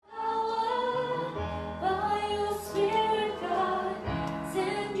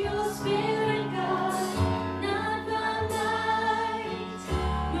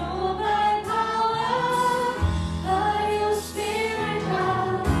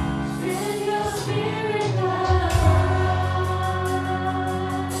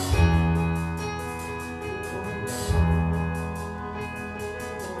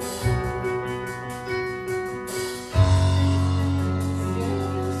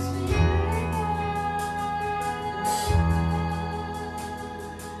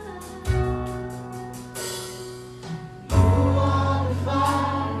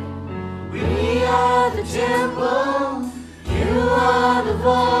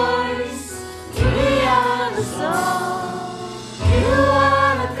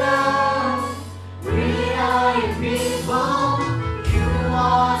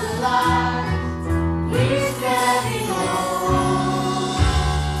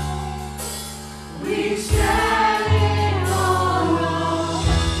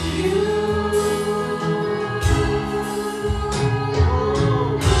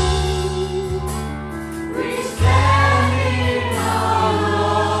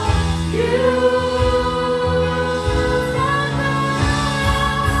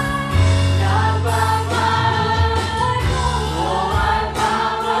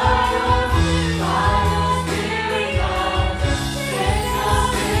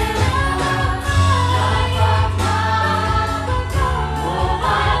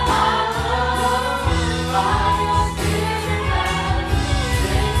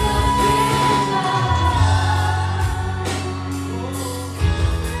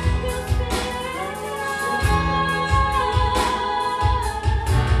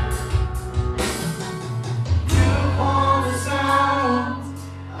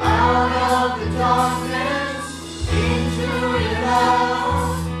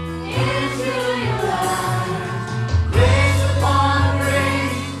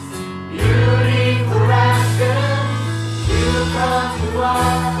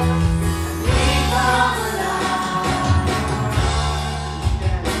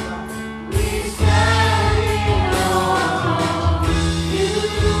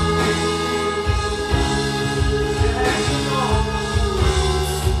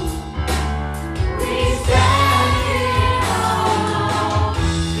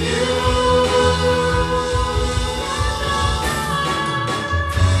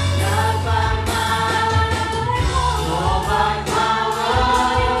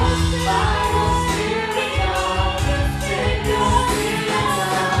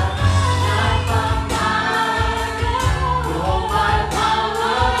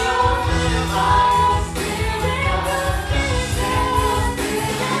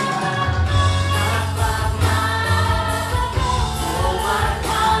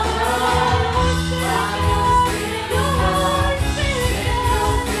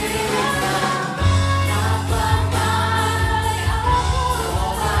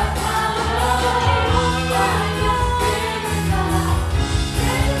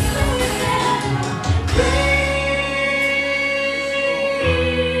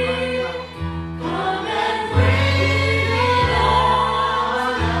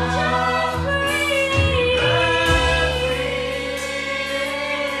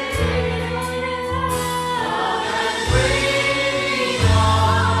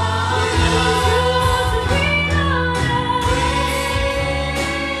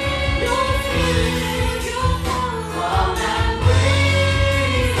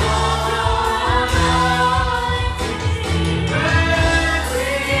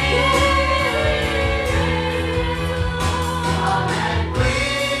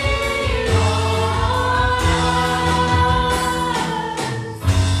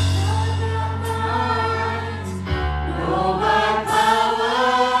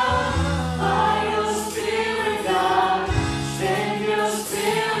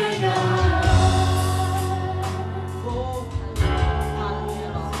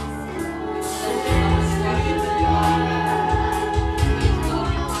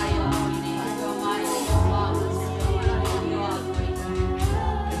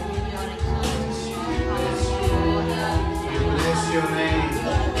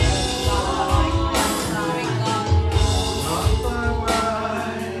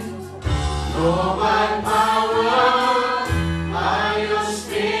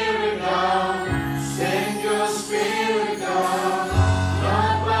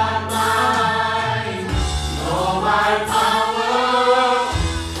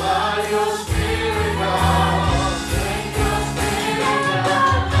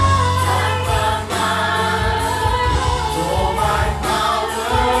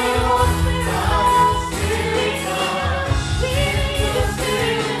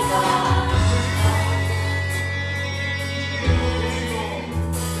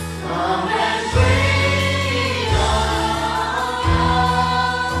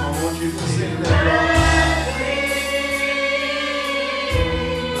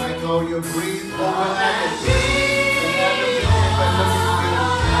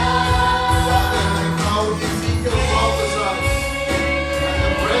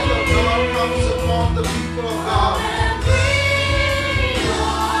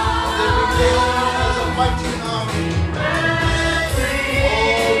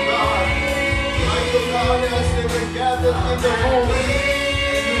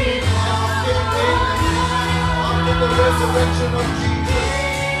Resurrection of Jesus.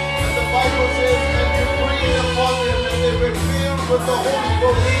 And the Bible says that you breathe upon them and they were filled with the Holy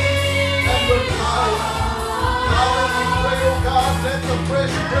Ghost and with fire. Father, we pray, oh God, let the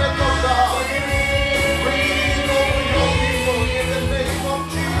fresh breath of God breathe over your people in the name of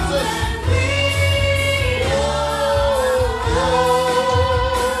Jesus.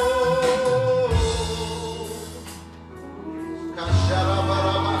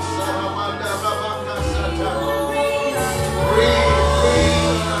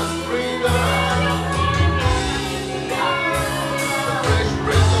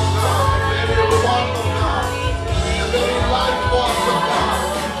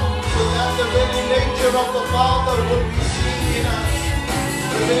 Of the Father will be seen in us.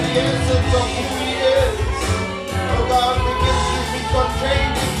 The very essence of who He is. Oh God, begins to be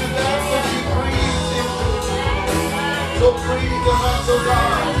contained into that which He breathes into. So breathe on us, oh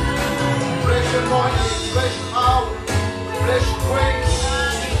God. Fresh anointing, fresh power, fresh grace.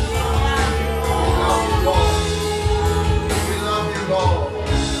 We love you, Lord. We love you, Lord.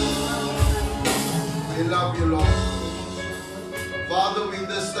 We love you, Lord. Father, we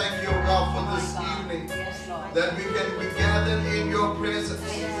just thank you, God, for this evening, that we can be gathered in your presence.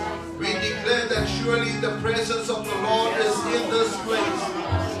 We declare that surely the presence of the Lord is in this place.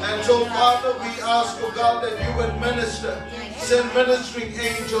 And so, Father, we ask, oh God, that you would minister. Send ministering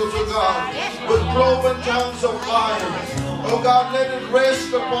angels, oh God, with cloven tongues of fire. Oh God, let it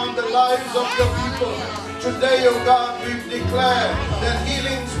rest upon the lives of your people. Today, oh God, we declare that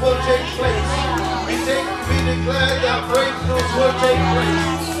healings will take place. We declare that breakthroughs will take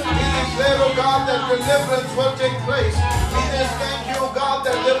place. We declare, oh God, that deliverance will take place. We just thank you, oh God,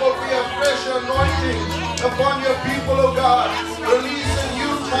 that there will be a fresh anointing upon your people, oh God. Release a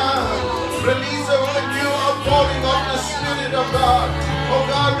new time. Release a new outpouring of the Spirit of God. Oh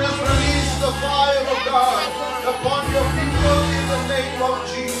God, just release the fire of God upon your people in the name of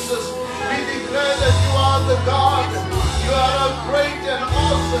Jesus. We declare that you are the God. You are a great and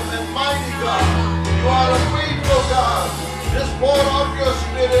awesome and mighty God. You are a faithful God. Just pour out your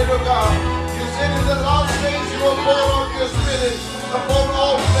Spirit, oh God. You said in the last days you will pour out your Spirit upon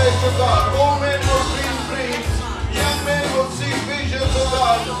all flesh, oh God. Old men will dream dreams. Young men will see visions, oh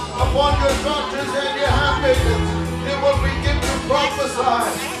God. Upon your daughters and your handmaidens, they will begin to prophesy.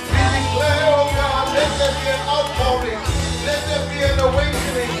 We declare, oh God, let there be an outpouring. Let there be an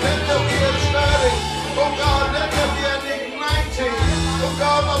awakening. Let there be a stirring. Oh God, let there be an igniting. Oh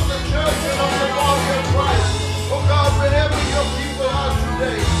God, of the church and of the body of Christ. Oh God, wherever your people are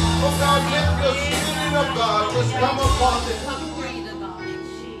today. Oh God, let your Spirit of God just come upon them.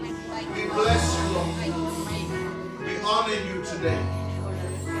 We bless you, Lord. We honor you today.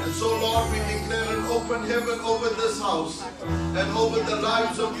 And so, Lord, we declare an open heaven over this house and over the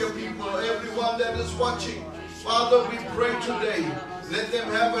lives of your people, everyone that is watching. Father, we pray today, let them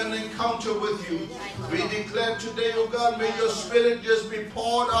have an encounter with you. We declare today, oh God, may your Spirit just be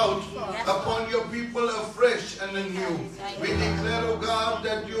poured out upon your people afresh and anew. We declare, oh God,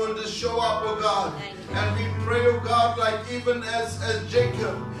 that you will just show up, oh God. And we pray, oh God, like even as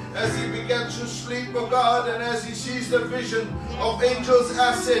Jacob, as he began to sleep, oh God, and as he sees the vision of angels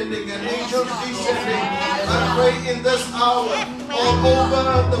ascending and angels descending, I pray in this hour, all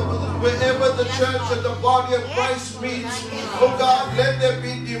over wherever the church and the body of Christ meets, oh God, let there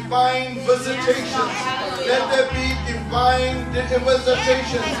be divine visitations. Let there be divine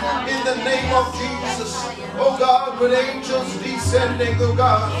visitation in the name of Jesus. Oh God, with angels descending, oh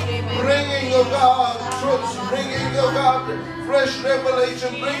God, bringing, oh God, truths, bringing, oh God, fresh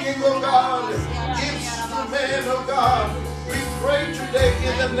revelation, bringing, oh God, gifts to men, oh God. We pray today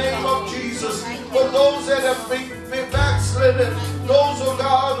in the name of Jesus for those that have been backslidden, those, oh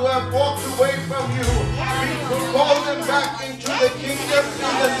God, who have walked away from you. We call them back into the kingdom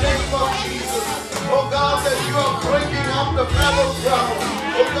in the name of Jesus. Oh God, that you are breaking up the fallow ground.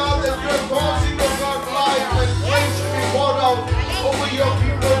 Oh God, that you are causing, oh God, life and grace to be poured out over your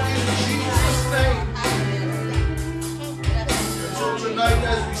people in Jesus' name. And so tonight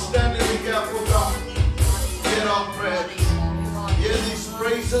as we stand in the gap, oh God, hear our prayers. Hear these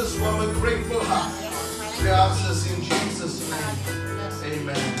praises from a grateful heart. We ask this in Jesus' name.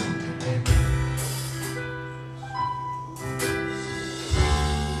 Amen. Amen.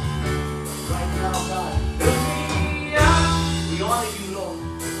 Right now, God, we honor you, Lord.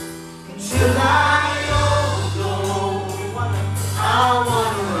 Till I overflow, I want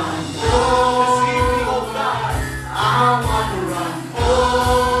to run. This evening, oh God, I want to run.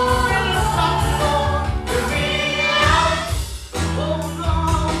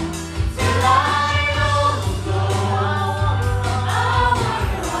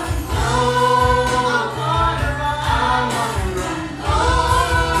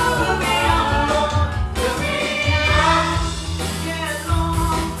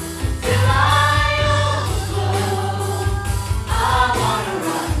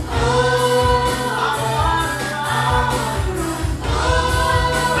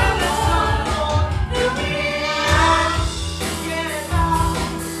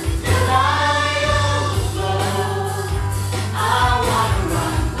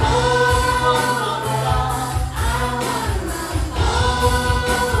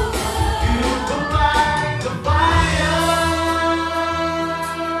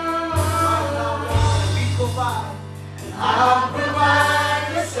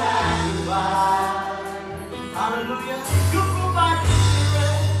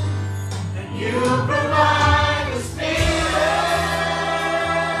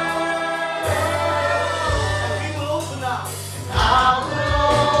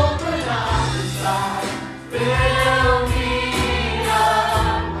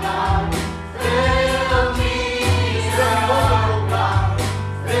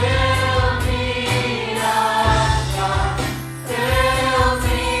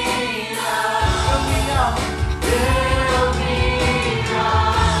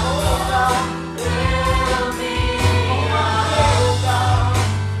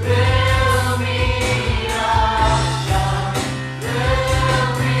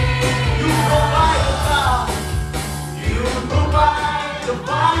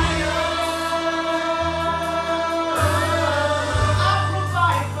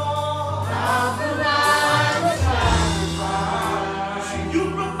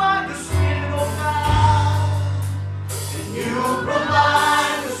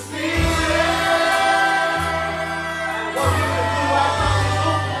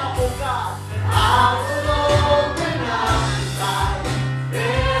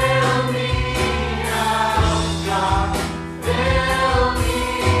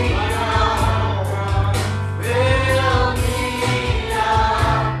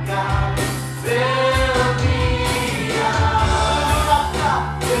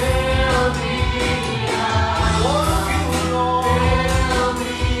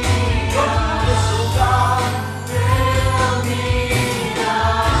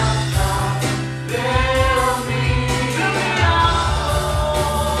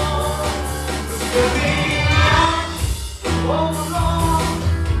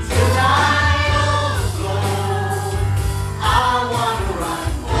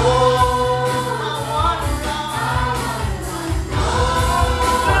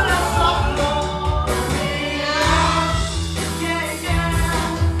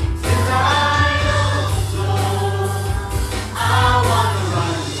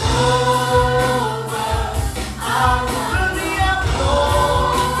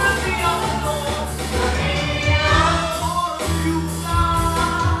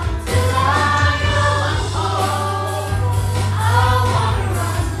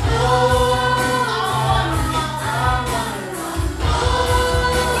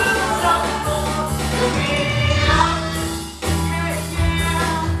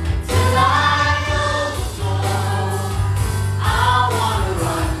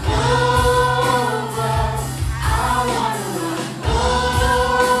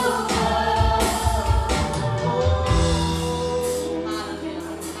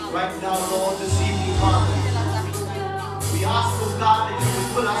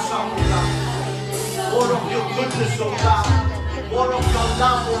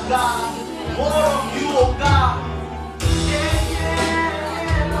 love, oh God. More of you, oh God. Yeah,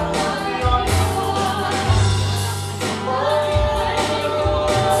 yeah, Lord, we honor you.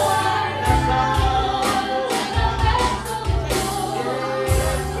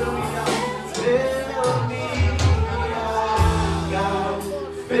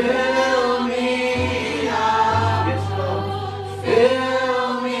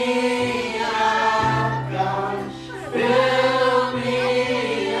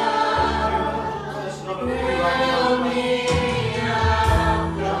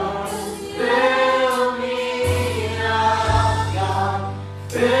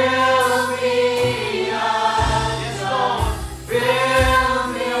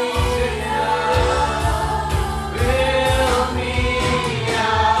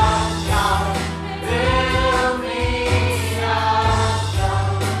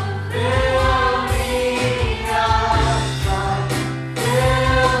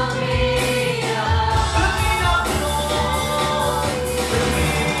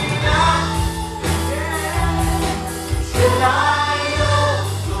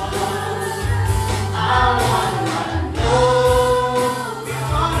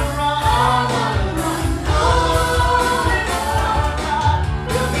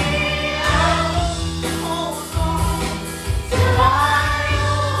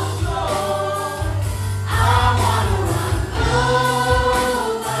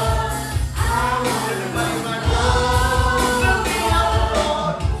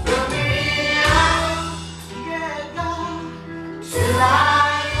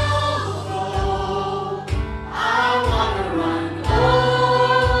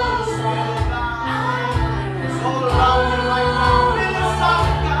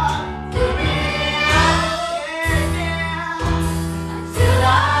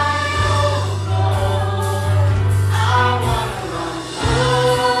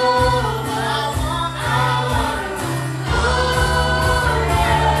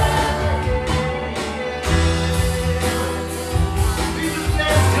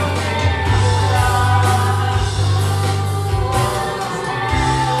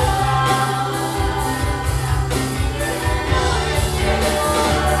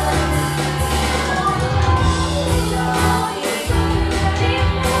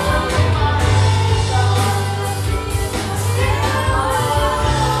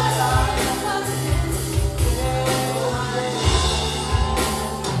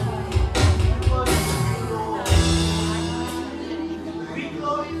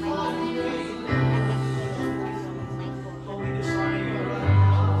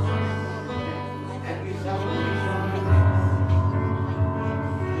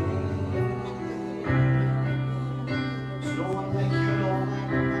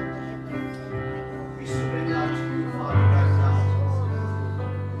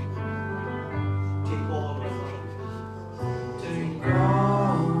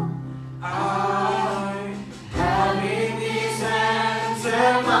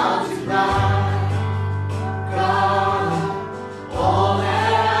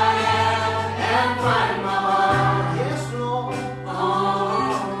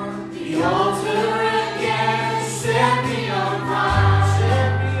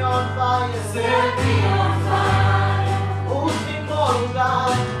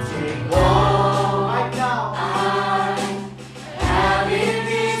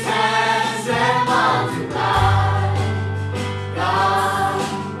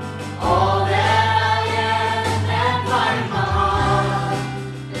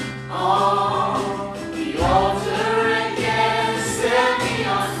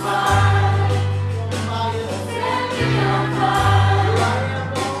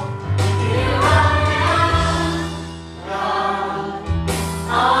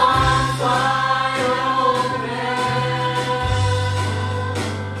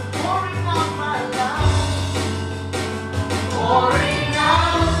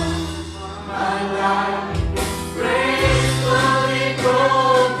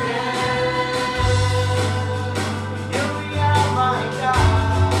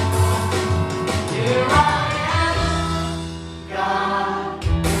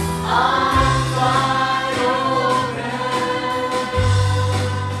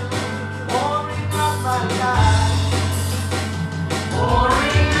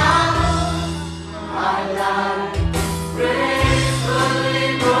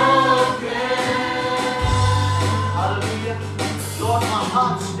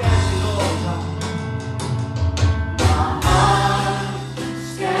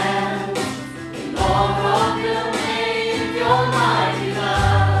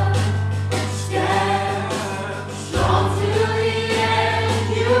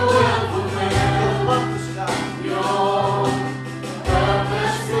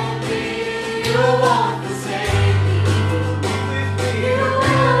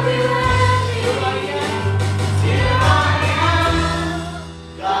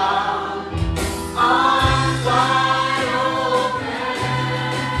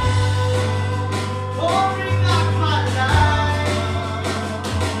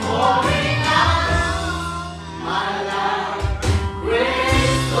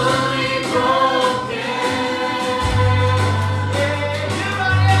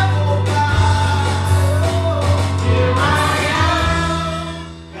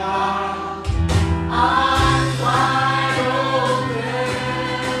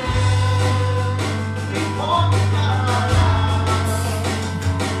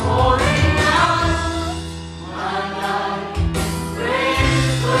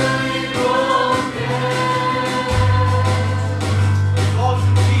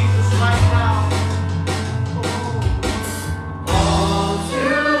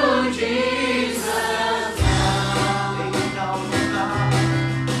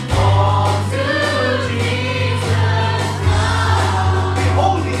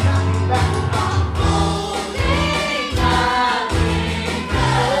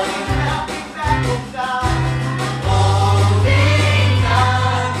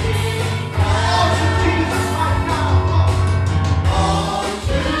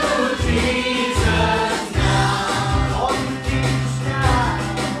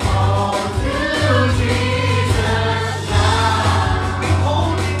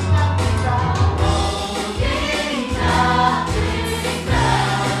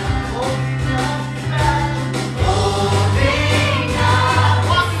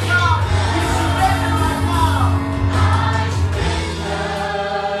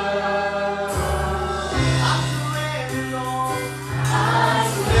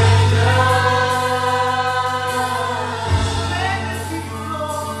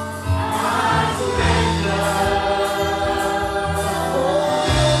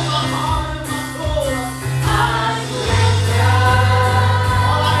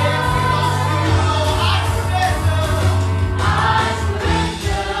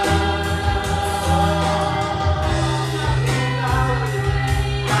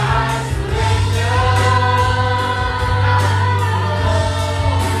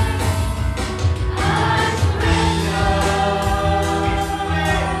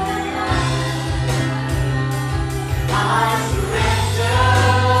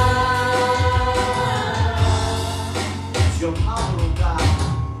 God.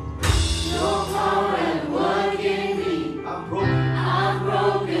 Your power at work in me. I'm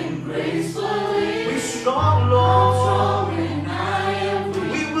broken gracefully. We're strong, I'm Lord. strong when I am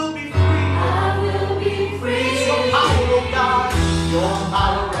weak. We will be free. I will be free. It's your power, oh God. Your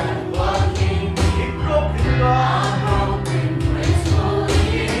power at work in me. It's broken, God. I'm broken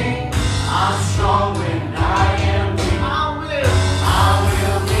gracefully. I'm strong when I am weak. I will. I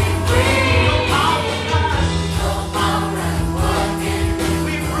will be free. Your power, God. Your power at work in me.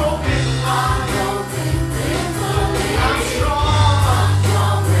 We're broken, I'm God. broken gracefully. I'm strong. I'm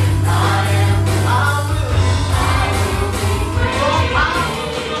strong when I am weak. I will. I will be free. Your power,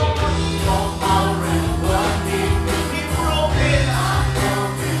 Lord. Your power at work in me. We're broken. I'm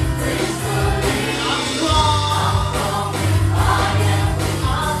broken gracefully. I'm strong. Strong when I am weak. I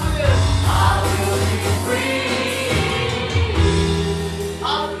will. I will be free.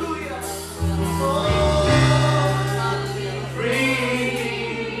 Hallelujah. Oh, free.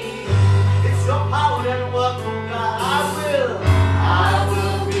 It's your power that work, oh God. I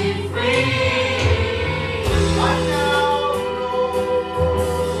will be free. right now, Lord.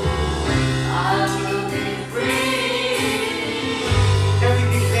 I will be free. Can we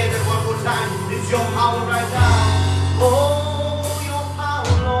declare that one more time? It's your power right now. Oh, your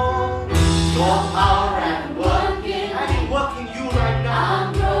power, Lord. Your power at work in And me. it's working you right now. I'm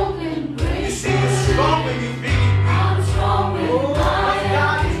broken You see, you're gracefully. strong when you really weak. I'm strong when Oh, I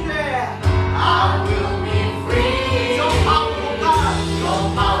God am is weak. there. I will be free. Your power, oh God. Your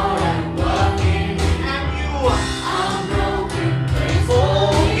power at work in me. And you. I'm broken Oh,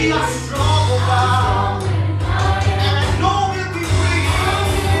 gracefully. we are strong, oh God. Strong when I am And I know we'll be free.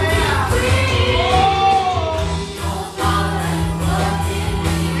 Yeah. free. Oh, Your power at work in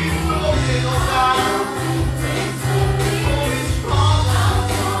me. we're broken, oh God. Gracefully. Oh, we're strong. I'm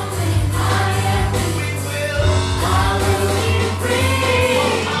strong when I am weak. We will. I will be free.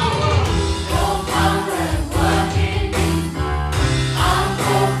 Your power. Your power at work in me. I'm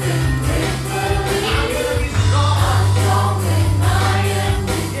broken gracefully. I'm gonna be strong. I'm strong when I am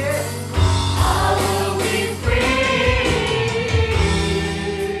weak. Yeah. I will be free.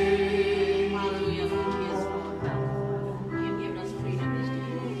 Hallelujah. Yes, Lord. You've given us freedom this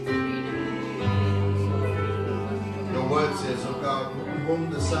day. Freedom. Your word says, oh God, whom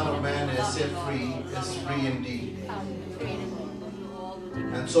the Son of Man has set free is free indeed.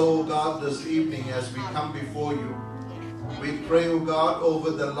 And so, oh God, this evening as we come before you, we pray, oh God, over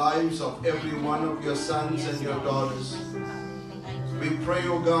the lives of every one of your sons and your daughters. We pray,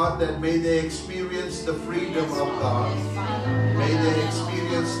 oh God, that may they experience the freedom of God. May they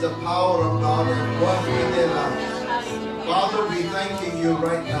experience the power of God at work in their lives. Father, we thanking you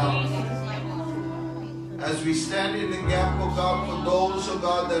right now. As we stand in the gap, oh God, for those, oh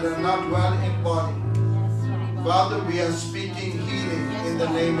God, that are not well in body. Father, we are speaking healing in the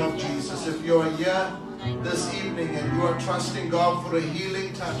name of Jesus. If you are here this evening and you are trusting God for a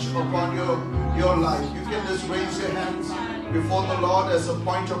healing touch upon your life, you can just raise your hands before the Lord as a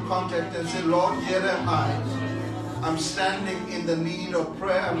point of contact and say, Lord, here am I. I'm standing in the need of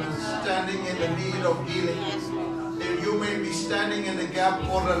prayer. I'm standing in the need of healing. If you may be standing in the gap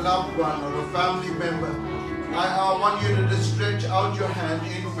for a loved one or a family member, I want you to just stretch out your hand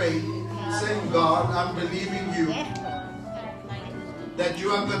in faith, saying, God, I'm believing you that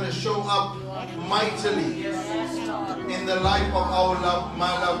you are going to show up mightily in the life of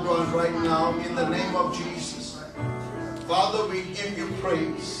my loved one right now, in the name of Jesus. Father, we give you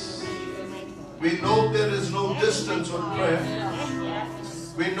praise. We know there is no distance with prayer.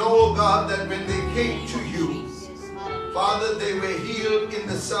 We know, oh God, that when they came to you, Father, they were healed in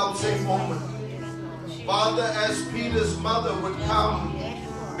the self-same moment. Father, as Peter's mother would come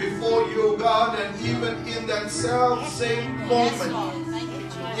before you, God, and even in that self-same moment,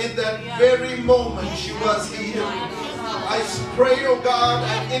 in that very moment, she was healed. I pray, oh God,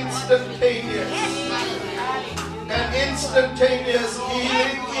 an instantaneous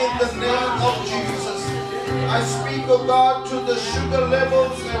healing in the name of Jesus. I speak, oh God, to the sugar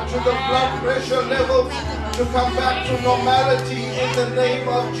levels and to the blood pressure levels to come back to normality in the name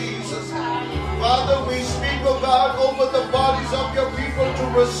of Jesus. Father, we speak, oh God, over the bodies of your people to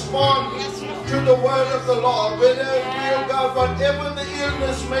respond to the word of the Lord. Oh God, whatever the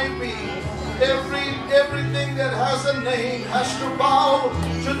illness may be, everything that has a name has to bow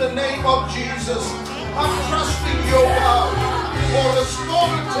to the name of Jesus. I'm trusting you, God, for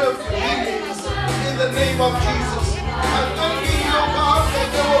restorative healing in the name of Jesus. I'm thanking you, God, that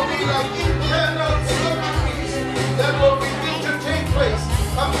there will be like internal surgeries that will begin to take place.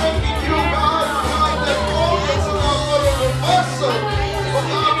 I'm thanking you, God, that all this is now for a reversal of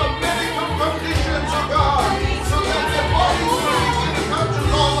our medical conditions, oh God, so that the bodies will begin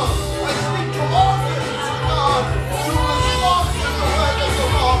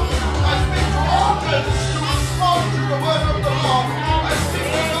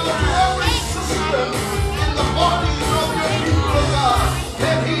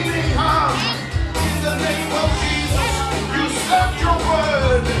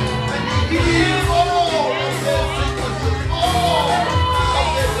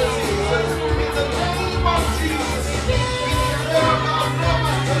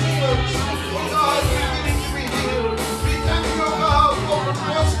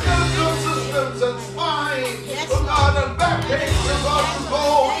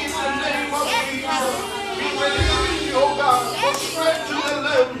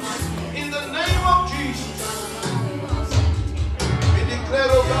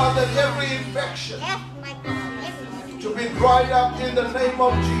every infection to be dried up in the name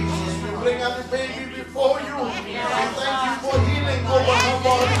of Jesus. We bring every baby before you. We thank you for healing over her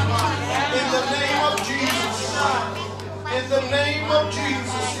body. In the name of Jesus. In the name of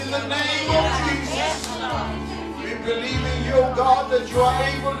Jesus. In the name of Jesus. We believe in you, God, that you are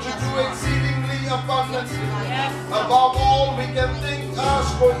able to do exceedingly abundantly. Above all we can think,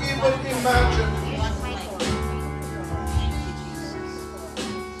 ask, or even imagine.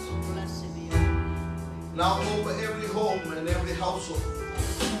 Now over every home and every household.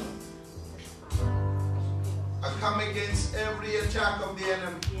 I come against every attack of the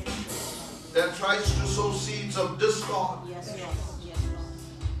enemy that tries to sow seeds of discord.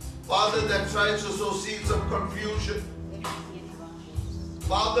 Father, that tries to sow seeds of confusion.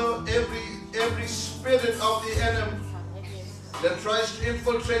 Father, every spirit of the enemy that tries to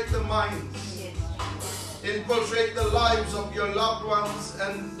infiltrate the minds, infiltrate the lives of your loved ones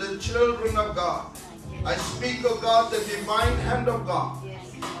and the children of God. I speak, of God, the divine hand of God.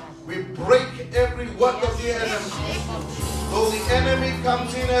 We break every work of the enemy. Though the enemy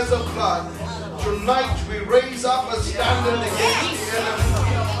comes in as a flood, tonight we raise up a standard against the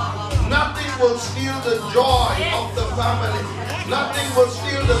enemy. Nothing will steal the joy of the family. Nothing will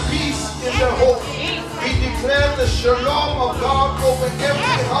steal the peace in the home. We declare the shalom of God over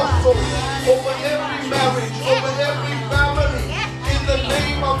every household, over every marriage, over every family. In the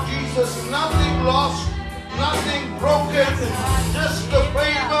name of Jesus, nothing lost, nothing broken, just the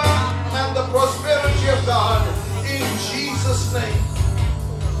favor and the prosperity of God in Jesus' name.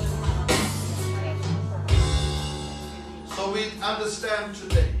 So we understand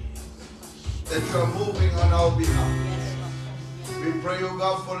today that you are moving on our behalf. We pray, O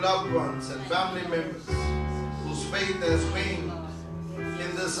God, for loved ones and family members whose faith has waned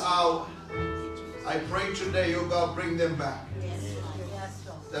in this hour. I pray today, O God, bring them back.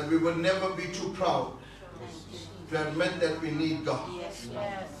 That we will never be too proud to admit that we need God.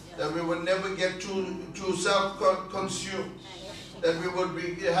 That we will never get too self-consumed. That we will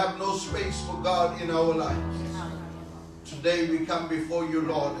have no space for God in our lives. Today we come before you,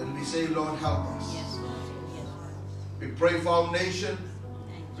 Lord, and we say, Lord, help us. We pray for our nation.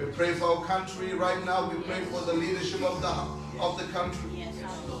 We pray for our country right now. We pray for the leadership of the country.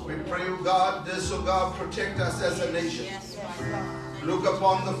 We pray, oh God, oh God, protect us as a nation. Look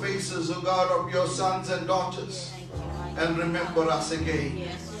upon the faces, oh God, of your sons and daughters and remember us again.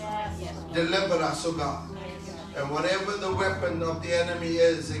 Deliver us, oh God. And whatever the weapon of the enemy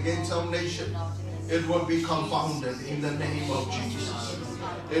is against our nation, it will be confounded in the name of Jesus.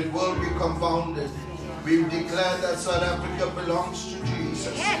 It will be confounded. We declare that South Africa belongs to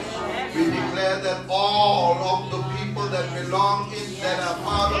Jesus. We declare that all of the people that belong in, that are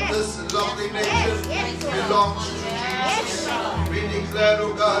part of this lovely nation belongs to Jesus. We declare,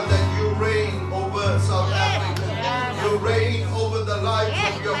 oh God, that you reign over South Africa. You reign over the lives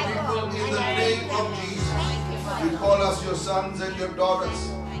of your people in the name of Jesus. You call us your sons and your daughters,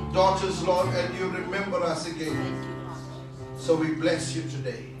 Lord, and you remember us again. So we bless you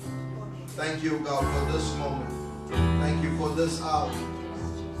today. Thank you, God, for this moment. Thank you for this hour.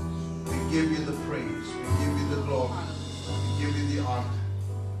 We give you the praise. We give you the glory. We give you the honor.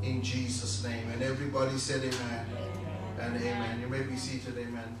 In Jesus' name. And everybody said amen and amen. You may be seated.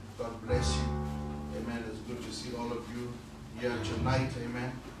 Amen. God bless you. Amen. It's good to see all of you here tonight.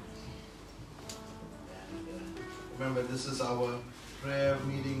 Amen. And remember, this is our prayer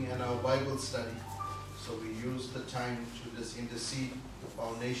meeting and our Bible study. So we use the time to just intercede for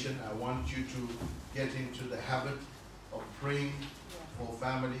our nation. I want you to get into the habit of praying for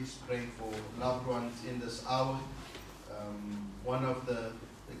families, praying for loved ones in this hour. One of the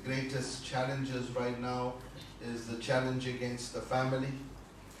greatest challenges right now is the challenge against the family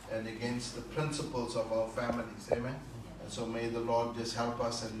and against the principles of our families. Amen. And so may the Lord just help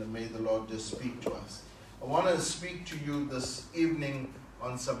us and may the Lord just speak to us. I want to speak to you this evening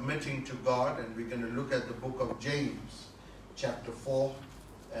on submitting to God, and we're going to look at the book of James, chapter 4.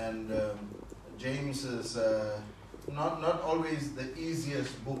 And James is not always the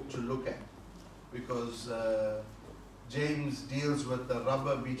easiest book to look at, because James deals with the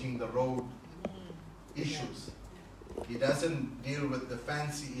rubber meeting the road issues. He doesn't deal with the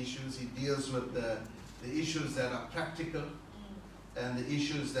fancy issues. He deals with the issues that are practical and the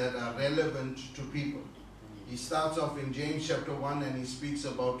issues that are relevant to people. He starts off in James chapter 1 and he speaks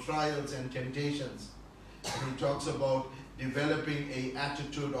about trials and temptations. And he talks about developing an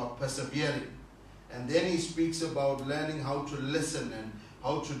attitude of persevering. And then he speaks about learning how to listen and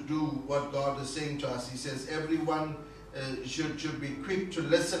how to do what God is saying to us. He says everyone should be quick to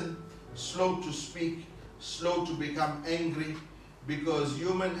listen, slow to speak, slow to become angry, because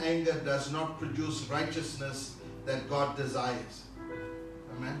human anger does not produce righteousness that God desires.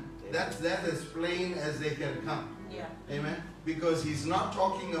 Amen. That's as plain as they can come. Yeah. Amen. Because he's not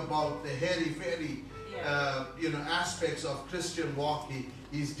talking about the hairy-fairy aspects of Christian walk.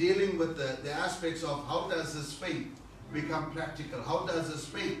 He's dealing with the aspects of how does this faith become practical? How does this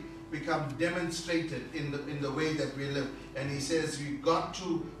faith become demonstrated in the way that we live? And he says we've got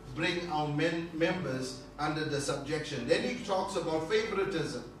to bring our members under the subjection. Then he talks about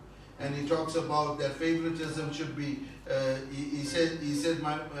favoritism, and he talks about that favoritism should be. He said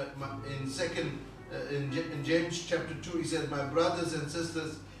in James chapter 2, he said, "My brothers and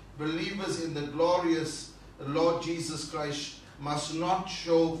sisters, believers in the glorious Lord Jesus Christ, must not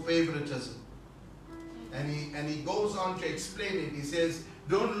show favoritism." And he goes on to explain it. He says,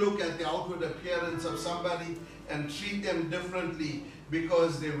 don't look at the outward appearance of somebody and treat them differently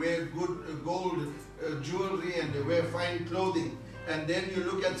because they wear good gold jewelry and they wear fine clothing. And then you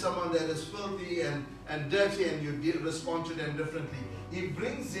look at someone that is filthy and dirty and you respond to them differently. He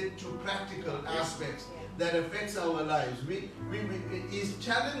brings it to practical aspects that affects our lives. He's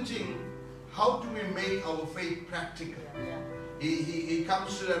challenging, how do we make our faith practical? He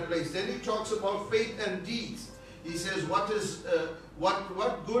comes to that place. Then he talks about faith and deeds. He says, what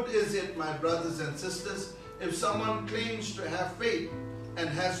good is it, my brothers and sisters, if someone claims to have faith and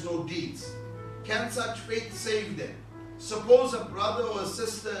has no deeds? Can such faith save them? Suppose a brother or a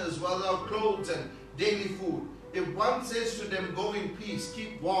sister is without clothes and daily food. If one says to them, go in peace,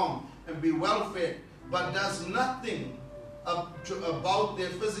 keep warm and be well fed, but does nothing about their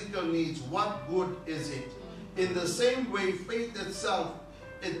physical needs, what good is it? In the same way, faith itself,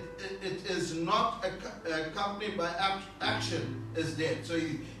 it is not accompanied by action, is dead. So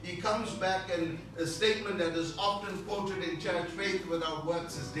he comes back, and a statement that is often quoted in church, faith without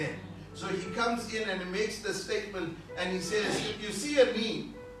works is dead. So he comes in and he makes the statement, and he says, if you see a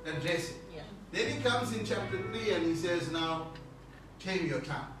need, address it. Yeah. Then he comes in chapter 3 and he says, now tame your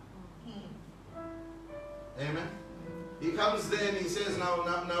tongue. Amen. He comes there and he says, now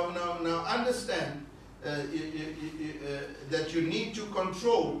understand that you need to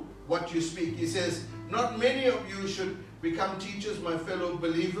control what you speak. He says, not many of you should become teachers, my fellow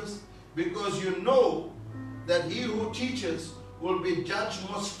believers, because you know that he who teaches will be judged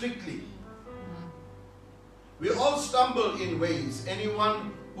more strictly. We all stumble in ways.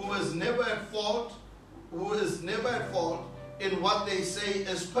 Anyone who is never at fault in what they say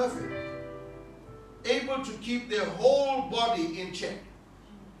is perfect, able to keep their whole body in check.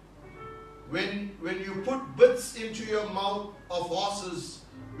 When you put bits into your mouth of horses,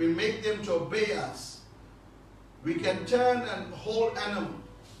 we make them to obey us. We can turn a whole animal,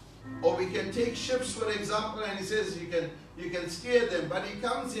 or we can take ships, for example, and he says you can steer them. But he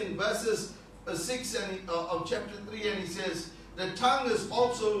comes in verses 6 of chapter 3, and he says the tongue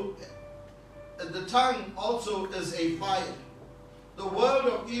also is a fire, the world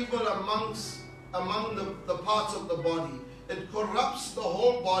of evil among the parts of the body. It corrupts the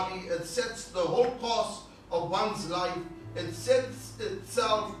whole body. It sets the whole course of one's life. It sets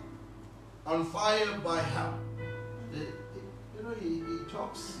itself on fire by hell. He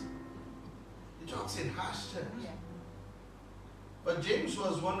talks in harsh terms. But James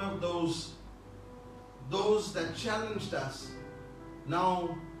was one of those that challenged us.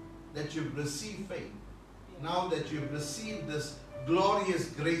 Now that you've received faith, now that you've received this glorious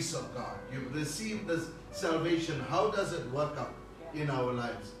grace of God, you've received this salvation, how does it work out in our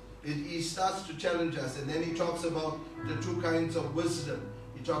lives? He starts to challenge us, and then he talks about the two kinds of wisdom.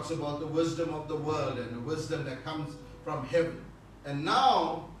 He talks about the wisdom of the world and the wisdom that comes from heaven. And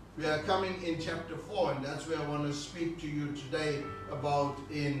now we are coming in chapter 4, and that's where I want to speak to you today about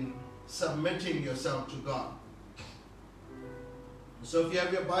in submitting yourself to God. So if you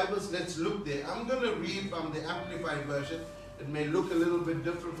have your Bibles, let's look there. I'm going to read from the Amplified Version. It may look a little bit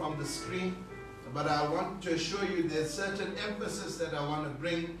different from the screen, but I want to assure you there's certain emphasis that I want to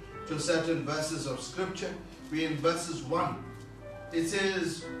bring to certain verses of Scripture. We're in verses 1. It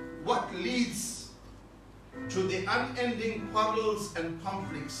says, what leads to the unending quarrels and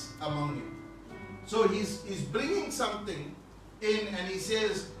conflicts among you? So he's bringing something in, and he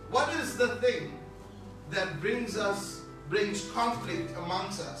says, what is the thing that brings conflict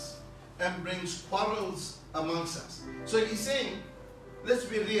amongst us and brings quarrels amongst us? So he's saying, let's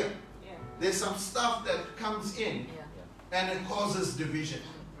be real. There's some stuff that comes in and it causes division.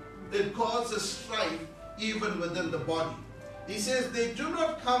 It causes strife even within the body. He says they do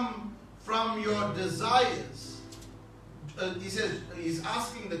not come from your desires. He says, he's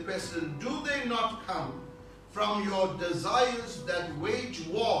asking the question, do they not come from your desires that wage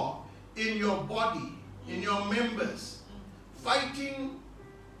war in your body, in your members? fighting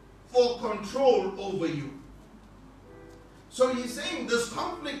for control over you. So he's saying this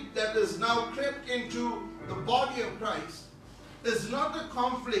conflict that is now crept into the body of Christ is not a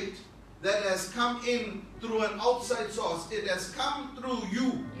conflict that has come in through an outside source. It has come through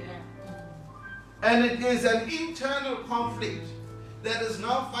you. And it is an internal conflict that is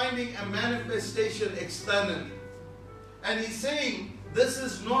now finding a manifestation externally. And he's saying this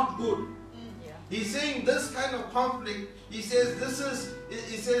is not good. He's saying this kind of conflict, he says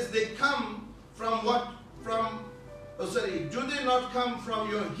they come from do they not come from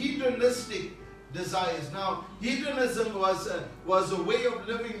your hedonistic desires? Now, hedonism was a way of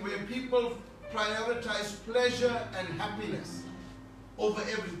living where people prioritize pleasure and happiness over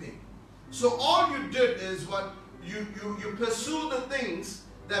everything. So all you did is what you pursue the things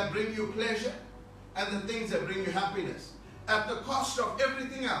that bring you pleasure and the things that bring you happiness at the cost of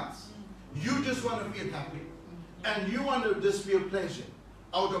everything else. You just want to feel happy and you want to just feel pleasure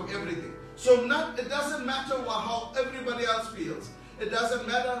out of everything. So it doesn't matter how everybody else feels. It doesn't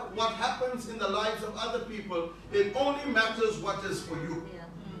matter what happens in the lives of other people. It only matters what is for you.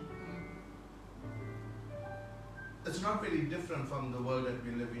 It's not very different from the world that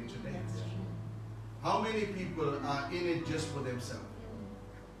we live in today. How many people are in it just for themselves?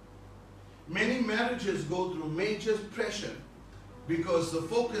 Many marriages go through major pressure because the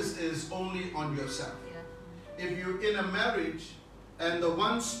focus is only on yourself. If you're in a marriage and the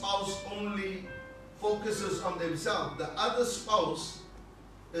one spouse only focuses on themselves, the other spouse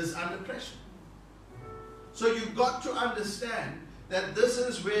is under pressure. So you've got to understand that this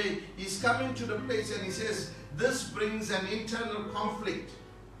is where he's coming to the place and he says, this brings an internal conflict.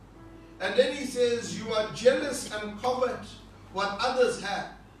 And then he says, you are jealous and covet what others have,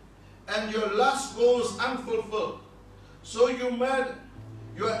 and your lust goes unfulfilled. So you murder,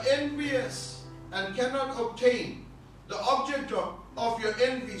 you are envious and cannot obtain the object of your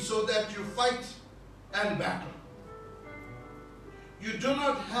envy, so that you fight and battle. You do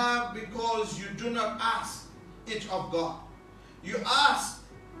not have because you do not ask it of God. You ask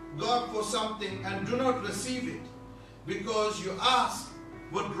God for something and do not receive it because you ask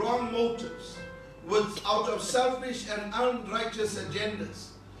with wrong motives, out of selfish and unrighteous agendas,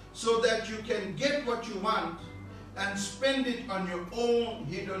 so that you can get what you want and spend it on your own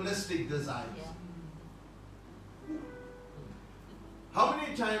hedonistic desires. How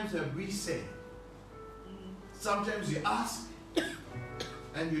many times have we said, sometimes you ask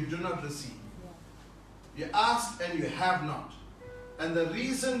and you do not receive. You ask and you have not. And the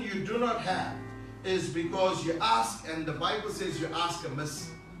reason you do not have is because you ask, and the Bible says you ask amiss.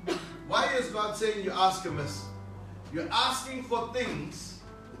 Why is God saying you ask amiss? You're asking for things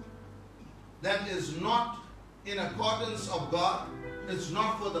that is not in accordance of God. It's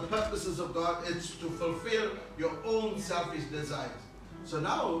not for the purposes of God. It's to fulfill your own selfish desires. So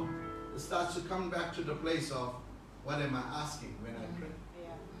now it starts to come back to the place of, what am I asking when I pray?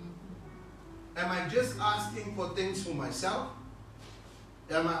 Am I just asking for things for myself?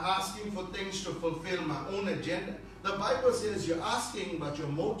 Am I asking for things to fulfill my own agenda? The Bible says you're asking, but your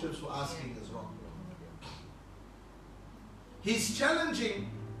motives for asking is wrong. He's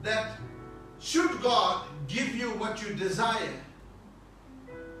challenging that should God give you what you desire,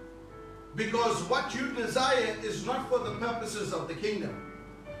 because what you desire is not for the purposes of the kingdom.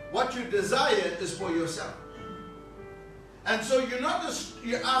 What you desire is for yourself. And so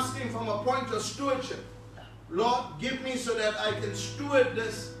you're asking from a point of stewardship. Lord, give me so that I can steward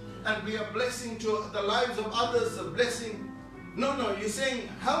this and be a blessing to the lives of others, a blessing. No, you're saying,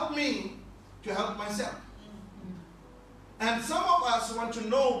 help me to help myself. And some of us want to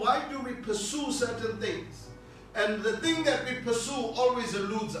know, why do we pursue certain things? And the thing that we pursue always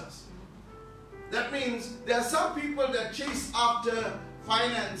eludes us. That means there are some people that chase after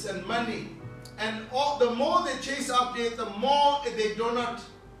finance and money. And the more they chase after it, the more they do not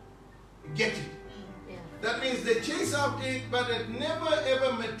get it. That means they chase after it, but it never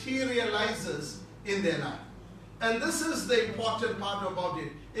ever materializes in their life. And this is the important part about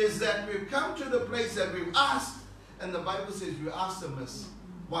it, is that we've come to the place that we've asked, and the Bible says we asked amiss.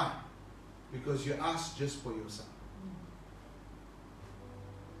 Why? Because you asked just for yourself.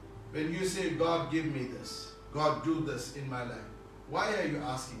 When you say, God, give me this, God, do this in my life, why are you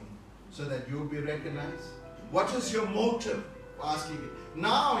asking me? So that you'll be recognized? What is your motive for asking it?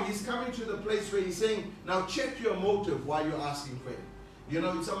 Now he's coming to the place where he's saying, now check your motive while you're asking for it. You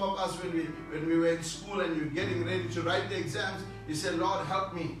know, some of us, when we were in school and you're getting ready to write the exams, you said, Lord,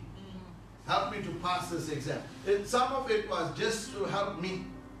 help me. Help me to pass this exam. Some of it was just to help me.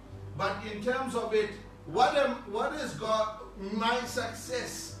 But in terms of it, what is God, my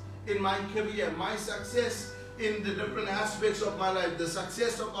success in my career, my success in the different aspects of my life, the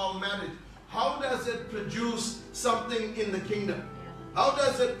success of our marriage, how does it produce something in the kingdom? How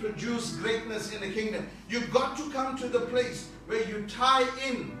does it produce greatness in the kingdom? You've got to come to the place where you tie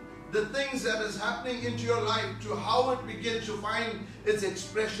in the things that is happening into your life to how it begins to find its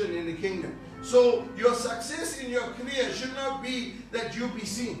expression in the kingdom. So your success in your career should not be that you be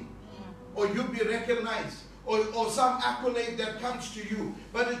seen or you be recognized or some accolade that comes to you.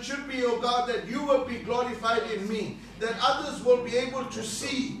 But it should be, oh God, that you will be glorified in me, that others will be able to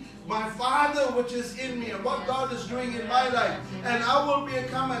see my Father which is in me and what God is doing in my life, and I will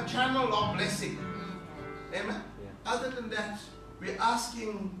become a channel of blessing. Amen. Other than that, we're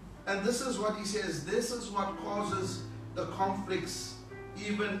asking, and this is what he says, this is what causes the conflicts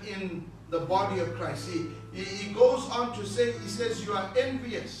even in the body of Christ. He goes on to say, he says, you are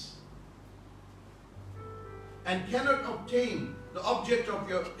envious and cannot obtain the object of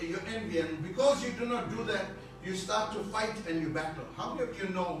your envy, and because you do not do that, you start to fight and you battle. How many of you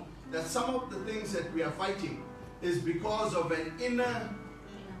know that some of the things that we are fighting is because of an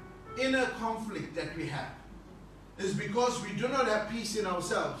inner conflict that we have? It's because we do not have peace in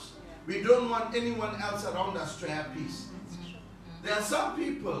ourselves. We don't want anyone else around us to have peace. There are some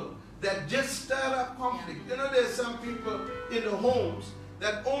people that just stir up conflict. You know, there's some people in the homes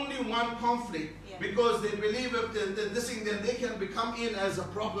that only want conflict because they believe if they're this thing, then they can become in as a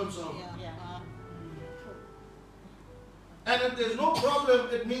problem solver. And if there's no problem,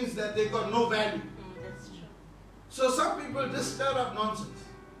 it means that they got no value. That's true. So some people just stir up nonsense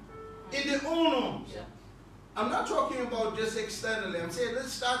in their own homes. I'm not talking about just externally. I'm saying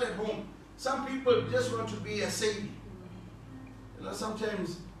let's start at home. Some people just want to be a savior. You know,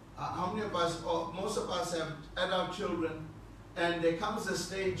 sometimes, how many of us, or most of us have adult children, and there comes a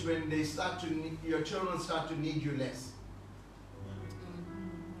stage when they start to need, your children start to need you less.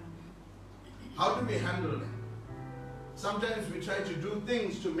 How do we handle that? Sometimes we try to do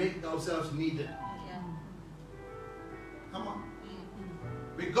things to make ourselves needed. Come on.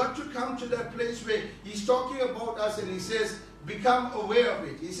 We got to come to that place where he's talking about us and he says, become aware of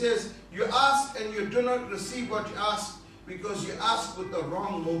it. He says, you ask and you do not receive what you ask because you ask with the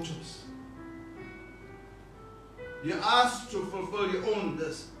wrong motives. You ask to fulfill your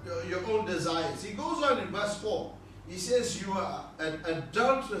own desires. He goes on in verse 4. He says, you are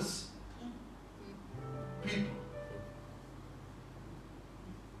adulterous people.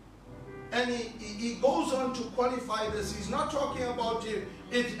 And he goes on to qualify this. He's not talking about it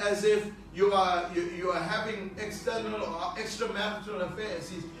as if you are having external or extramarital affairs.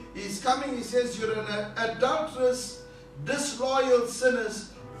 He's coming, he says, you're an adulterous, disloyal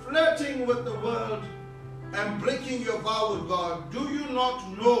sinners, flirting with the world and breaking your vow with God. Do you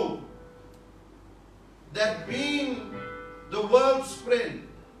not know that being the world's friend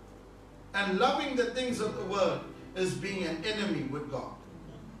and loving the things of the world is being an enemy with God?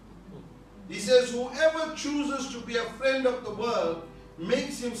 He says, whoever chooses to be a friend of the world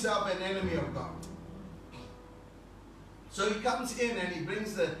makes himself an enemy of God. So he comes in and he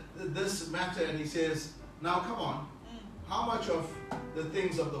brings this matter and he says, now come on, how much of the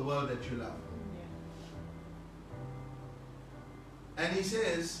things of the world that you love? And he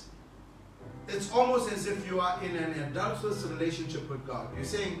says, it's almost as if you are in an adulterous relationship with God. You're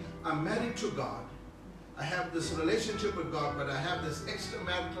saying, I'm married to God. I have this relationship with God, but I have this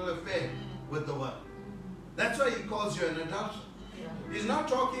extramarital affair with the world. That's why he calls you an adulterer. He's not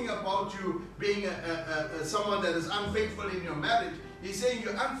talking about you being someone that is unfaithful in your marriage. He's saying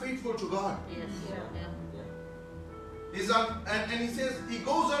you're unfaithful to God. And he says, he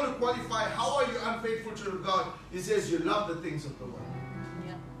goes on to qualify, how are you unfaithful to God? He says, you love the things of the world.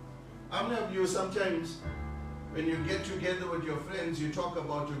 How many of you sometimes, when you get together with your friends, you talk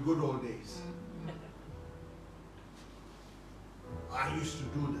about your good old days? I used to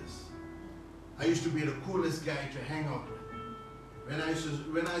do this. I used to be the coolest guy to hang out with. When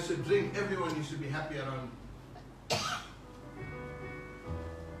I used to drink, everyone used to be happy around me.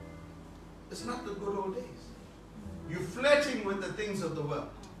 It's not the good old days. You're flirting with the things of the world.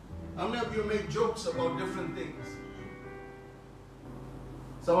 How many of you make jokes about different things?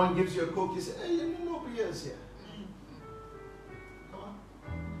 Someone gives you a Coke, you say, hey, you know beers here. Come on.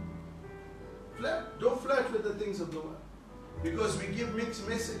 Flirt. Don't flirt with the things of the world. Because we give mixed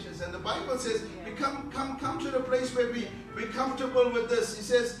messages. And the Bible says, we come to the place where we're comfortable with this. He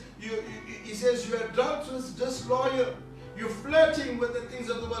says, you're adulterous, disloyal. You're flirting with the things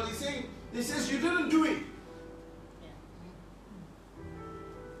of the world. He says, you didn't do it.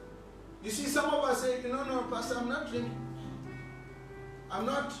 You see, some of us say, no, Pastor, I'm not drinking. I'm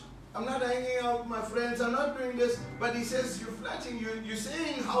not hanging out with my friends. I'm not doing this. But he says, you're flirting. You're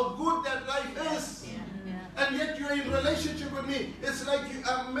saying how good that life is. and yet you're in relationship with me. It's like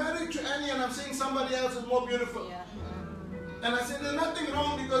I'm married to Annie and I'm saying somebody else is more beautiful. Yeah. And I said, there's nothing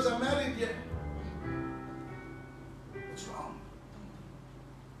wrong because I'm married yet. What's wrong?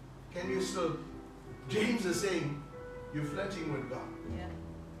 Can you still? James is saying, you're flirting with God. Yeah.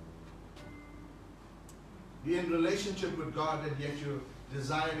 You're in relationship with God and yet you're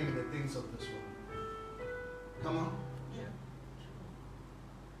desiring the things of this world. Come on. Yeah.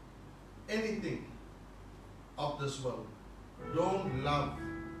 Anything of this world. Don't love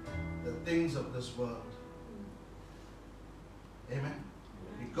the things of this world. Amen.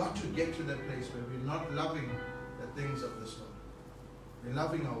 We got to get to that place where we're not loving the things of this world. We're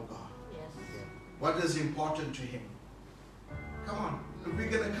loving our God. Yes. What is important to Him? Come on. If we're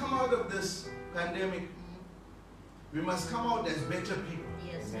going to come out of this pandemic, we must come out as better people.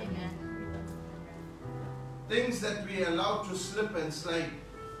 Yes. Amen. Things that we allow to slip and slide.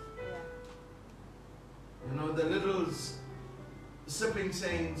 Yeah. You know, the little sipping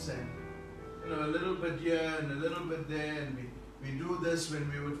saints and, you know, a little bit here and a little bit there, and we do this when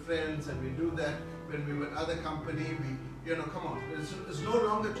we're with friends and we do that when we're with other company. We, you know, come on. It's no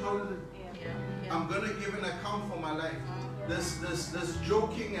longer tolerant. Yeah. Yeah. I'm going to give an account for my life. This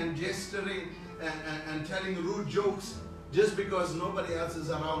joking and gesturing and telling rude jokes just because nobody else is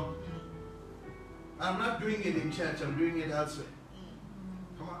around. I'm not doing it in church, I'm doing it elsewhere.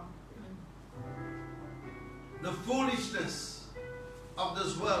 Come on. The foolishness of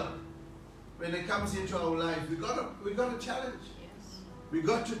this world, when it comes into our life, we got to challenge. Yes. We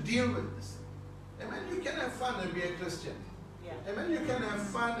got to deal with this. Amen. You can have fun and be a Christian. Yeah. Amen. You can have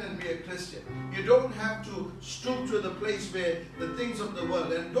fun and be a Christian. You don't have to stoop to the place where the things of the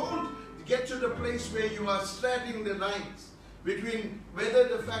world, and don't get to the place where you are straddling the lines between whether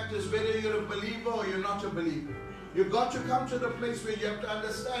the fact is whether you're a believer or you're not a believer. You've got to come to the place where you have to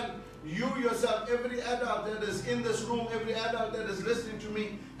understand you yourself, every adult that is in this room, every adult that is listening to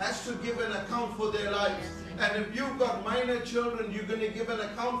me has to give an account for their lives. And if you've got minor children, you're going to give an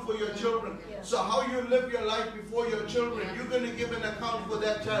account for your children. So how you live your life before your children, you're going to give an account for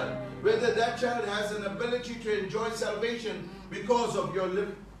that child. Whether that child has an ability to enjoy salvation because of your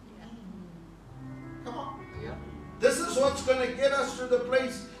living. Come on. This is what's going to get us to the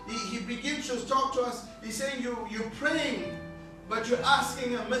place. He begins to talk to us. He's saying you're praying, but you're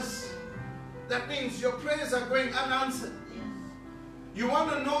asking amiss. That means your prayers are going unanswered. Yes. You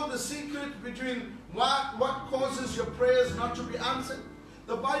want to know the secret between what causes your prayers not to be answered?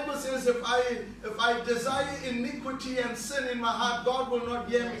 The Bible says if I desire iniquity and sin in my heart, God will not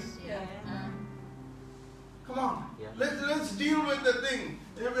hear me. Yeah. Come on. Yeah. Let's deal with the thing.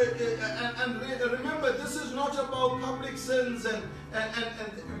 And remember, this is not about public sins and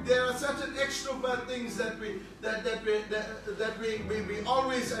there are certain extrovert things that we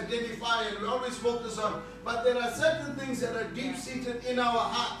always identify and we always focus on. But there are certain things that are deep seated in our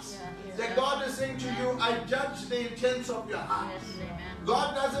hearts. That God is saying to you, I judge the intents of your heart. Yes. Amen.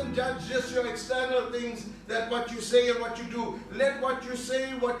 God doesn't judge just your external things, that what you say and what you do. Let what you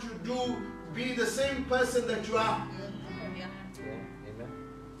say, what you do, be the same person that you are. Yeah. Amen.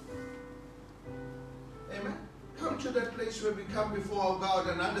 Amen. Come to that place where we come before our God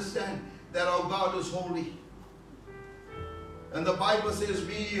and understand that our God is holy. And the Bible says,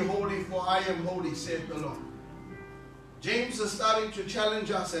 be ye holy, for I am holy, saith the Lord. James is starting to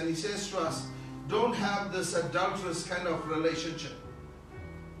challenge us, and he says to us, don't have this adulterous kind of relationship.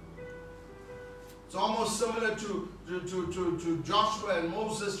 It's almost similar to Joshua and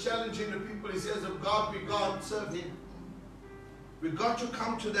Moses challenging the people. He says, if God be God, serve Him. We've got to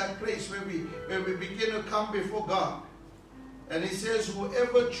come to that place where we begin to come before God. And He says,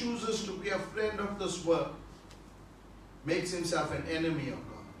 whoever chooses to be a friend of this world makes himself an enemy of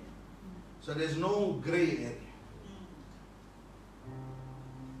God. So there's no gray area.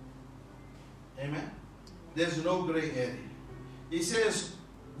 Amen? There's no gray area. He says,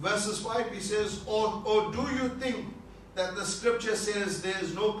 verses 5, he says, or do you think that the scripture says there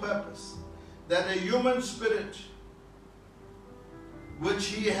is no purpose, that a human spirit which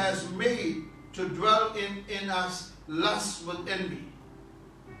He has made to dwell in us lusts with envy?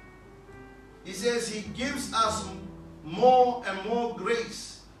 He says He gives us more and more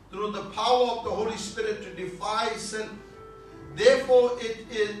grace through the power of the Holy Spirit to defy sin. Therefore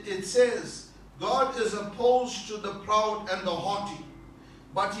it says, God is opposed to the proud and the haughty,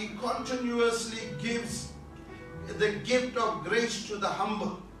 but He continuously gives the gift of grace to the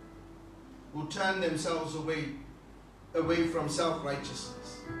humble who turn themselves away from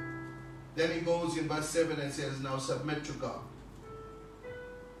self-righteousness. Then He goes in verse 7 and says, now submit to God.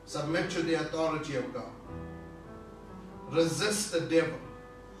 Submit to the authority of God. Resist the devil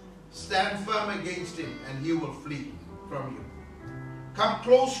Stand firm against him and he will flee from you. Come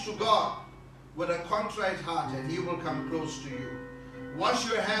close to God with a contrite heart and he will come close to you. Wash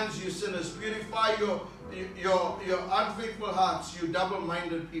your hands, you sinners. Purify your unfaithful hearts, you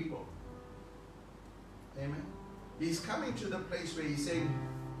double-minded people. Amen. He's coming to the place where he's saying,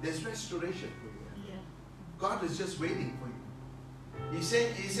 there's restoration for you. Yeah. God is just waiting for you. He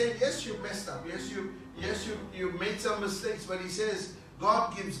said, yes, you messed up. Yes, you made some mistakes. But he says,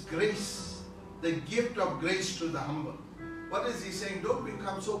 God gives grace, the gift of grace to the humble. What is he saying? Don't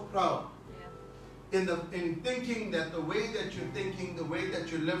become so proud in thinking that the way that you're thinking, the way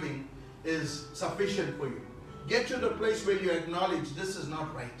that you're living is sufficient for you. Get to the place where you acknowledge this is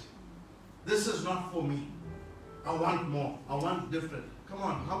not right. This is not for me. I want more. I want different. Come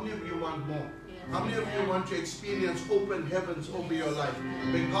on, how many of you want more? Yes. How many of you want to experience open heavens over your life?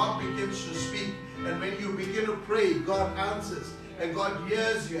 When God begins to speak and when you begin to pray, God answers and God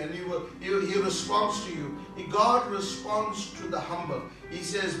hears you and He responds to you. God responds to the humble. He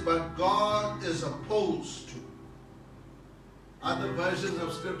says, but God is opposed to. Other versions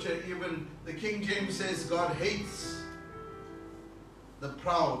of scripture, even the King James says, God hates the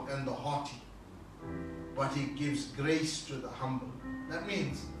proud and the haughty, but He gives grace to the humble. That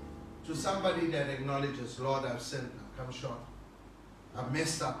means to somebody that acknowledges, Lord, I've sinned, I've come short, I've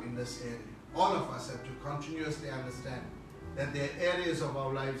messed up in this area. All of us have to continuously understand that there are areas of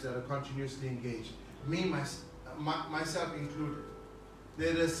our lives that are continuously engaged. Me, myself included.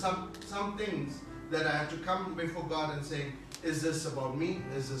 There are some things that I have to come before God and say, is this about me?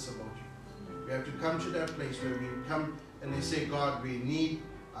 Is this about you? We have to come to that place where we come and they say, God,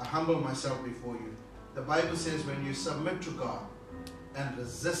 I humble myself before you. The Bible says when you submit to God and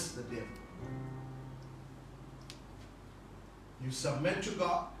resist the devil. You submit to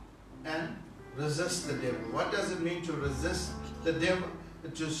God and resist the devil. What does it mean to resist the devil?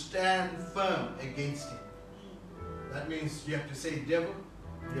 To stand firm against him. That means you have to say, devil,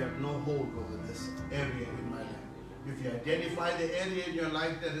 you have no hold over this area in my life. If you identify the area in your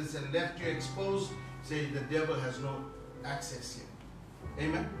life that is left you exposed, say the devil has no access here.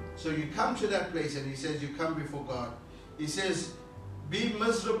 Amen? So you come to that place and he says you come before God. He says, be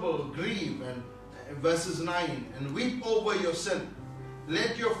miserable, grieve, and verses 9, and weep over your sin.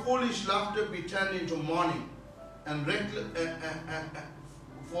 Let your foolish laughter be turned into mourning, and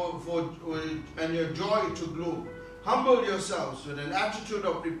your joy to gloom. Humble yourselves with an attitude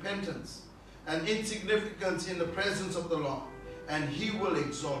of repentance and insignificance in the presence of the Lord, and He will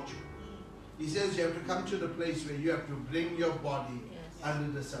exalt you. He says you have to come to the place where you have to bring your body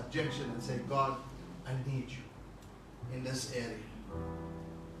under the subjection and say, God, I need you in this area.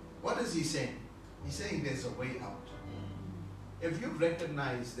 What is He saying? He's saying there's a way out. If you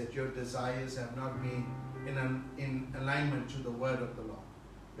recognize that your desires have not been in alignment to the word of the Lord,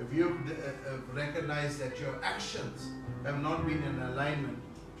 if you recognize that your actions have not been in alignment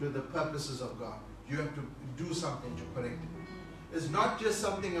to the purposes of God, you have to do something to correct it. It's not just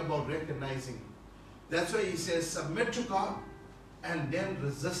something about recognizing it. That's why He says submit to God and then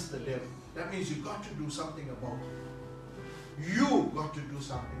resist the devil. That means you've got to do something about it. You got to do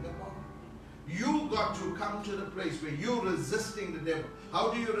something about it. You got to come to the place where you're resisting the devil.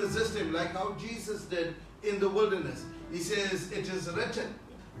 How do you resist him? Like how Jesus did in the wilderness. He says, it is written,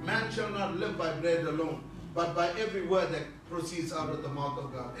 man shall not live by bread alone, but by every word that proceeds out of the mouth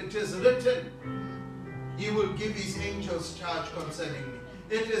of God. It is written, He will give His angels charge concerning me.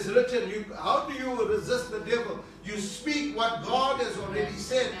 It is written, how do you resist the devil? You speak what God has already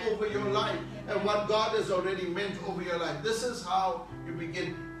said over your life and what God has already meant over your life. This is how you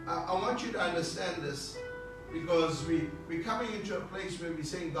begin. I want you to understand this, because we're coming into a place where we're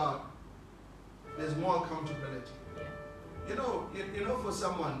saying, God, there's more accountability. You know, for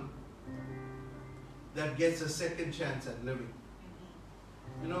someone that gets a second chance at living,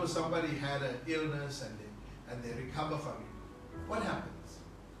 you know, somebody had an illness and they recover from it. What happens?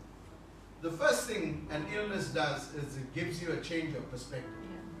 The first thing an illness does is it gives you a change of perspective.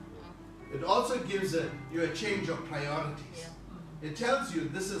 It also gives you a change of priorities. It tells you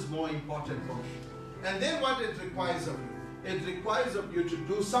this is more important for me. And then what it requires of you? It requires of you to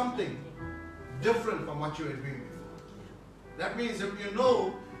do something different from what you were doing before. That means if you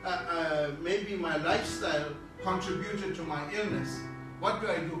know maybe my lifestyle contributed to my illness, what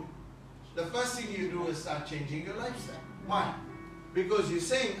do? The first thing you do is start changing your lifestyle. Why? Because you're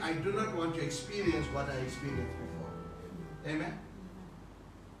saying, I do not want to experience what I experienced before. Amen?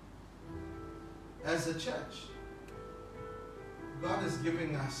 As a church, God is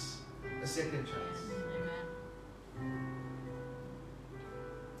giving us a second chance.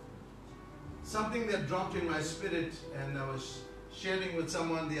 Something that dropped in my spirit, and I was sharing with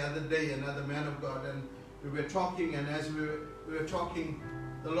someone the other day, another man of God, and we were talking, and as we were talking,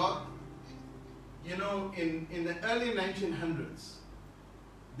 the Lord, you know, in the early 1900s,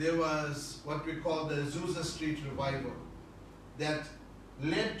 there was what we call the Azusa Street Revival that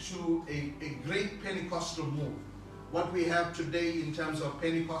led to a great Pentecostal move. What we have today in terms of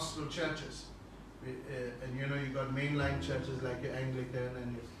Pentecostal churches. And you know, you got mainline churches like your Anglican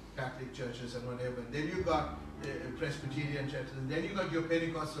and your Catholic churches and whatever. And then you got Presbyterian churches, and then you got your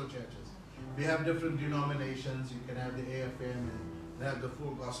Pentecostal churches. We have different denominations. You can have the AFM and have the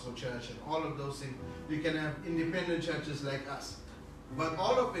Full Gospel Church and all of those things. You can have independent churches like us. But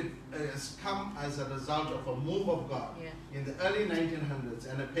all of it has come as a result of a move of God in the early 1900s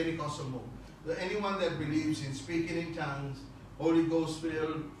and a Pentecostal move. Anyone that believes in speaking in tongues, Holy Ghost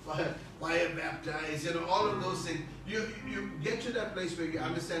filled, fire baptized, you know, all of those things, you get to that place where you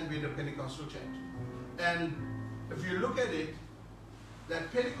understand we're the Pentecostal church. And if you look at it,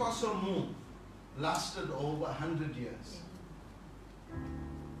 that Pentecostal move lasted over 100 years.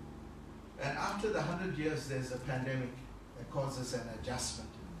 And after the 100 years, there's a pandemic that causes an adjustment.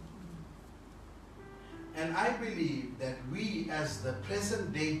 And I believe that we as the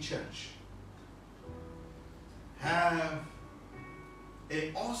present day church have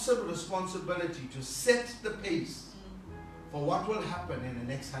an awesome responsibility to set the pace for what will happen in the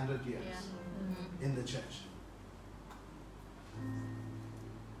next 100 years in the church.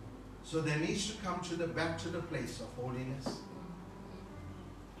 So there needs to come back to the place of holiness.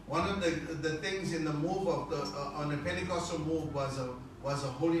 One of the things in the move of on the Pentecostal move was a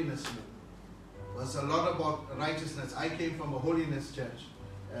holiness move. Was a lot about righteousness. I came from a holiness church,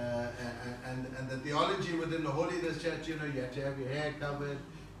 and the theology within the holiness church, you know, you had to have your hair covered,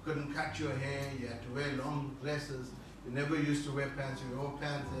 couldn't cut your hair, you had to wear long dresses. You never used to wear pants. You wore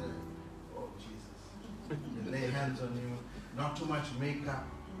pants. Oh Jesus! They lay hands on you. Not too much makeup,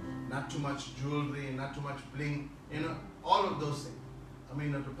 not too much jewelry, not too much bling. You know, all of those things. I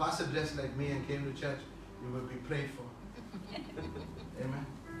mean, if the pastor dressed like me and came to church, you would be prayed for. Amen.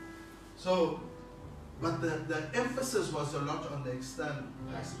 So, but the emphasis was a lot on the external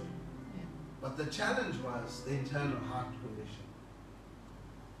aspect. But the challenge was the internal heart condition.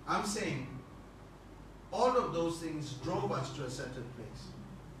 I'm saying all of those things drove us to a certain place.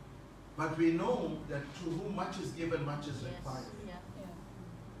 But we know that to whom much is given, much is required.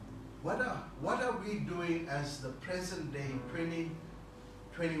 What are we doing as the present day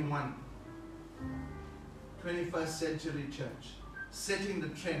 2021, 21st century church, setting the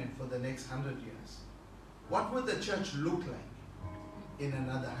trend for the next 100 years? What will the church look like in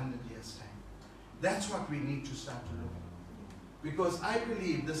another 100 years' time? That's what we need to start to look at. Because I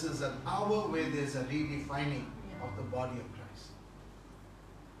believe this is an hour where there's a redefining of the body of Christ.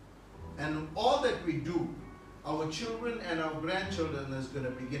 And all that we do, our children and our grandchildren is going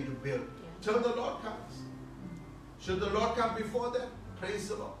to begin to build till the Lord comes. Should the Lord come before that? Praise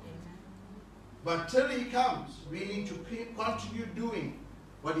the Lord. But till He comes, we need to continue doing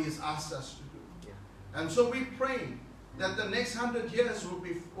what He has asked us to do. And so we pray that the next 100 years will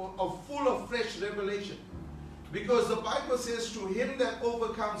be full of fresh revelation. Because the Bible says, to him that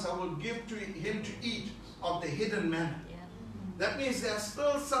overcomes, I will give to him to eat of the hidden manna. That means there are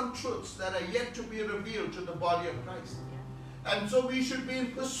still some truths that are yet to be revealed to the body of Christ. And so we should be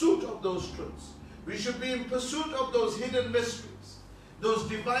in pursuit of those truths. We should be in pursuit of those hidden mysteries, those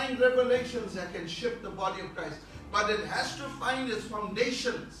divine revelations that can shift the body of Christ. But it has to find its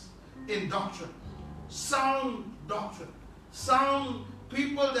foundations in doctrine, sound doctrine, sound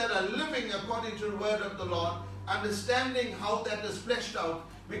people that are living according to the word of the Lord, understanding how that is fleshed out,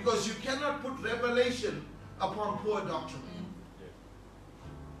 because you cannot put revelation upon poor doctrine.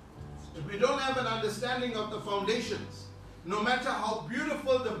 If we don't have an understanding of the foundations, no matter how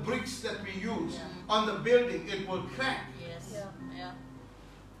beautiful the bricks that we use on the building, it will crack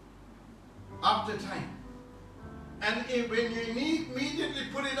after time. And when you immediately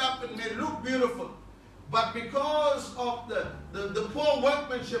put it up, it may look beautiful, but because of the poor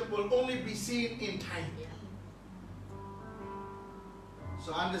workmanship will only be seen in time.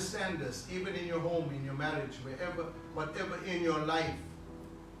 So understand this, even in your home, in your marriage, whatever in your life.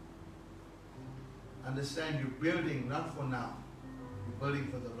 Understand you're building not for now, you're building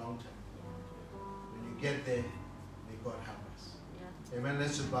for the long term. When you get there, may God help us. Amen.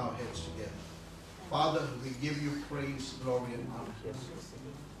 Let's just bow our heads together. Father, we give you praise, glory, and honor.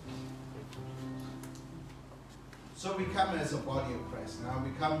 So we come as a body of Christ. Now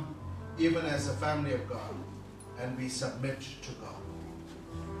we come even as a family of God, and we submit to God.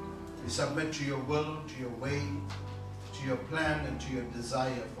 We submit to your will, to your way, to your plan, and to your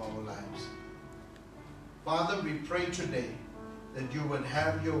desire for our lives. Father, we pray today that you would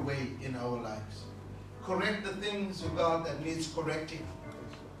have your way in our lives. Correct the things, oh God, that needs correcting.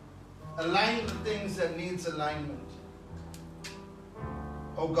 Align the things that needs alignment.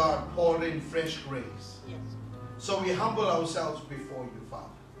 Oh God, pour in fresh grace. Yes. So we humble ourselves before you, Father,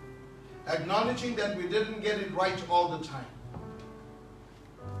 acknowledging that we didn't get it right all the time.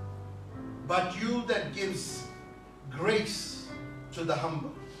 But you that gives grace to the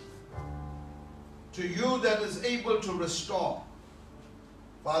humble, to you that is able to restore,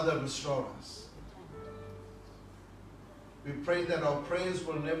 Father, restore us. We pray that our prayers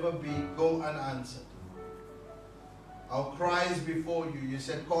will never go unanswered. Our cries before you, you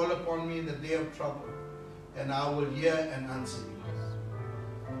said, call upon me in the day of trouble, and I will hear and answer you.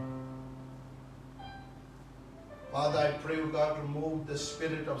 Father, I pray, oh God, remove the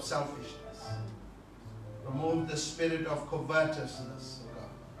spirit of selfishness. Remove the spirit of covetousness, oh God,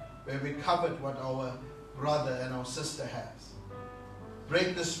 where we covet what our brother and our sister has.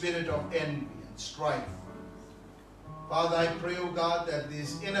 Break the spirit of envy and strife. Father, I pray, oh God, that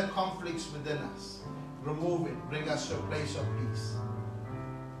these inner conflicts within us, remove it, bring us to a place of peace.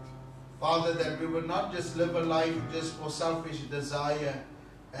 Father, that we will not just live a life just for selfish desire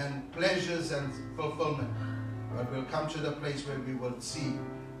and pleasures and fulfillment, but we'll come to the place where we will see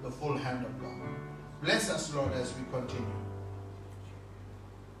the full hand of God. Bless us, Lord, as we continue.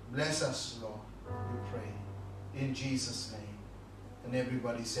 Bless us, Lord, we pray. In Jesus' name. And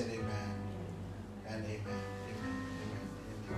everybody said amen and amen.